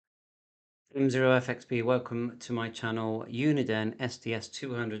M0FXB, welcome to my channel UNIDEN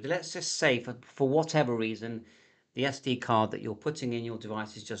SDS200. Let's just say for whatever reason the SD card that you're putting in your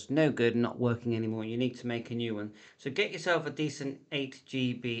device is just no good and not working anymore. You need to make a new one. So get yourself a decent 8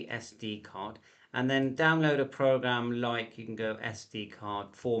 GB SD card and then download a program like you can go SD card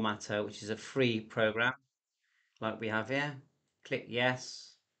formatter, which is a free program like we have here. Click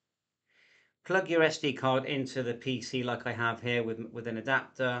yes. Plug your SD card into the PC like I have here with an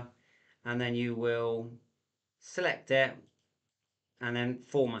adapter, and then you will select it and then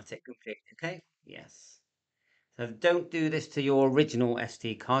format it completely. Okay, yes. So don't do this to your original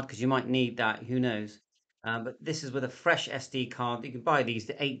SD card because you might need that, who knows. But this is with a fresh SD card. You can buy these,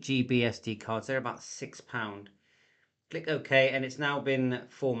 the 8 GB SD cards. They're about £6. Click OK, and it's now been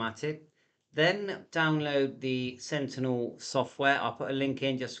formatted. Then download the Sentinel software. I'll put a link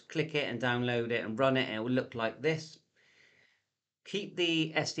in, just click it and download it and run it, and it will look like this. Keep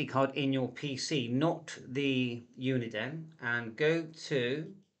the SD card in your PC, not the UNIDEN, and go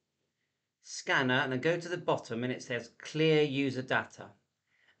to scanner and then go to the bottom and it says clear user data,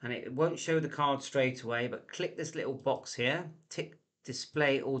 and it won't show the card straight away, but click this little box here, tick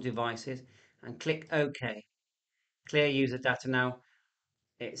display all devices, and click OK. Clear user data. Now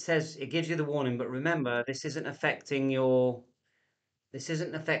it says, it gives you the warning, but remember this isn't affecting your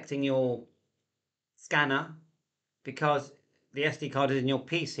scanner because the SD card is in your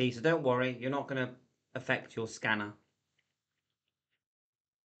PC, so don't worry, you're not going to affect your scanner.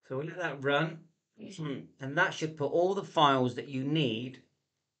 So we'll let that run, and that should put all the files that you need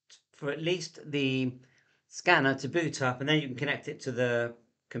for at least the scanner to boot up, and then you can connect it to the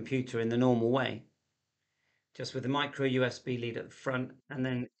computer in the normal way, just with the micro USB lead at the front and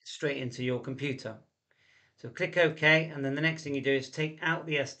then straight into your computer. So click OK, and then the next thing you do is take out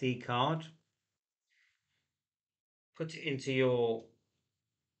the SD card, put it into your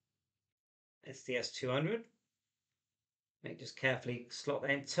SDS200, just carefully slot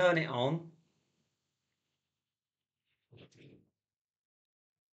that in, turn it on,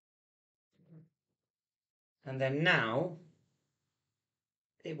 and then now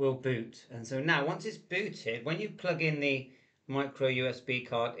it will boot. And so now once it's booted, when you plug in the micro USB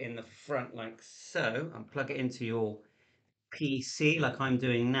card in the front like so, and plug it into your PC like I'm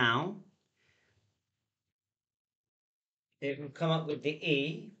doing now, it will come up with the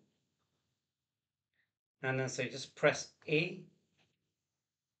E, and then so just press E.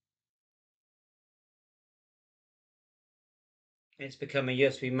 It's become a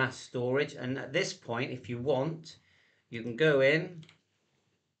USB mass storage, and at this point, if you want, you can go in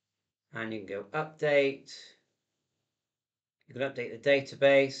and you can go update. You can update the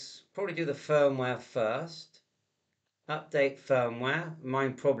database, probably do the firmware first. Update firmware.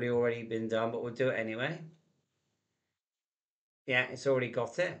 Mine probably already been done, but we'll do it anyway. Yeah, it's already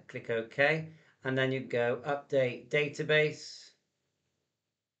got it. Click OK. And then you go update database.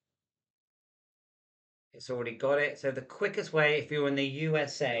 It's already got it. So the quickest way, if you're in the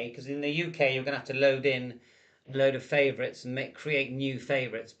USA, because in the UK you're going to have to load in a load of favorites and create new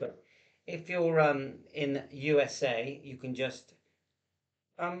favorites. But if you're in USA, you can just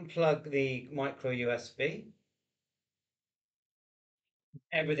unplug the micro USB.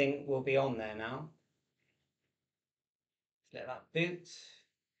 Everything will be on there now. Let that boot.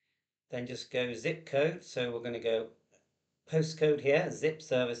 Then just go zip code. So we're going to go postcode here, zip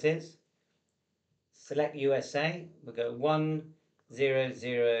services. Select USA. We'll go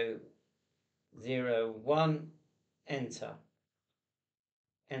 10001. Enter.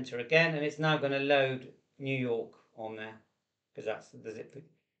 Enter again, and it's now going to load New York on there because that's the zip,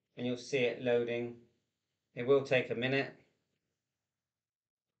 and you'll see it loading. It will take a minute.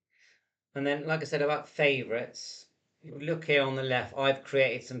 And then, like I said about favorites, you look here on the left, I've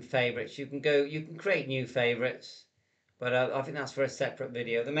created some favorites. You can create new favorites, but I think that's for a separate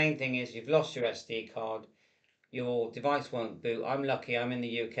video. The main thing is you've lost your SD card, your device won't boot. I'm lucky, I'm in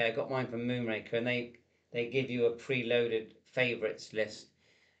the UK. I got mine from Moonraker, and they give you a preloaded favorites list,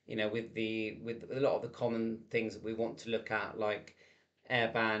 with a lot of the common things that we want to look at, like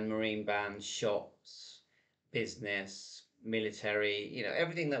airband, marine band, shops, business, military,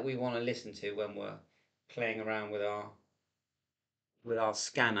 everything that we want to listen to when we're playing around with our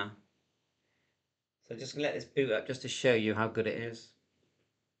scanner. So just gonna let this boot up just to show you how good it is.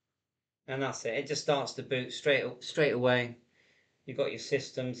 And that's it. It just starts to boot straight away. You've got your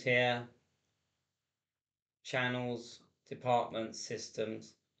systems here, channels, departments,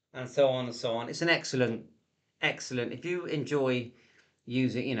 systems, and so on and so on. It's an excellent. If you enjoy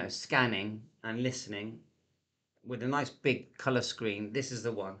using, scanning and listening with a nice big color screen, this is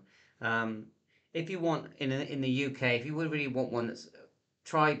the one. If you want in the UK, if you would really want one that's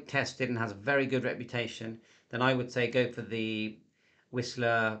tried, tested, and has a very good reputation, then I would say go for the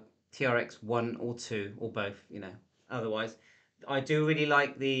Whistler TRX 1 or 2 or both, you know. Otherwise, I do really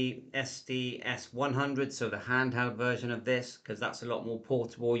like the SDS100, so the handheld version of this, because that's a lot more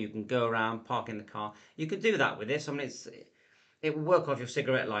portable. You can go around, park in the car. You could do that with this. I mean, it will work off your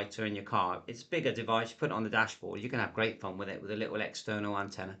cigarette lighter in your car. It's a bigger device. You put it on the dashboard. You can have great fun with it with a little external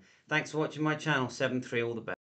antenna. Thanks for watching my channel. 7.3, all the best.